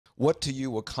What to you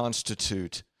will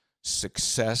constitute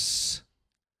success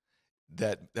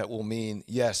that will mean,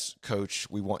 yes, coach,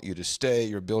 we want you to stay,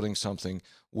 you're building something.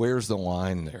 Where's the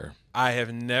line there? I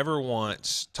have never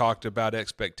once talked about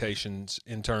expectations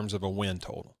in terms of a win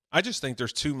total. I just think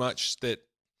there's too much that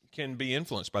can be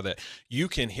influenced by that. You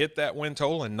can hit that win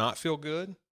total and not feel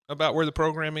good about where the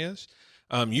program is.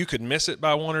 You could miss it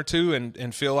by one or two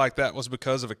and feel like that was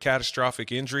because of a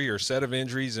catastrophic injury or set of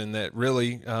injuries, and that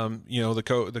really,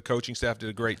 the coaching staff did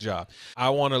a great job.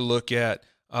 I want to look at,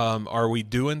 are we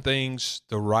doing things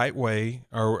the right way?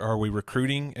 Are we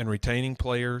recruiting and retaining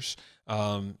players?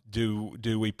 Do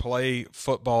we play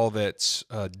football that's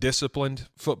disciplined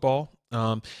football?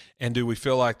 And do we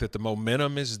feel like that the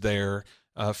momentum is there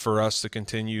for us to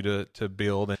continue to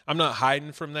build? And I'm not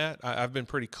hiding from that. I've been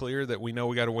pretty clear that we know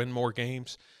we got to win more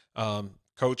games.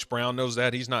 Coach Brown knows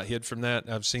that. He's not hid from that.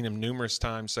 I've seen him numerous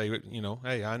times say,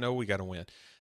 hey, I know we got to win.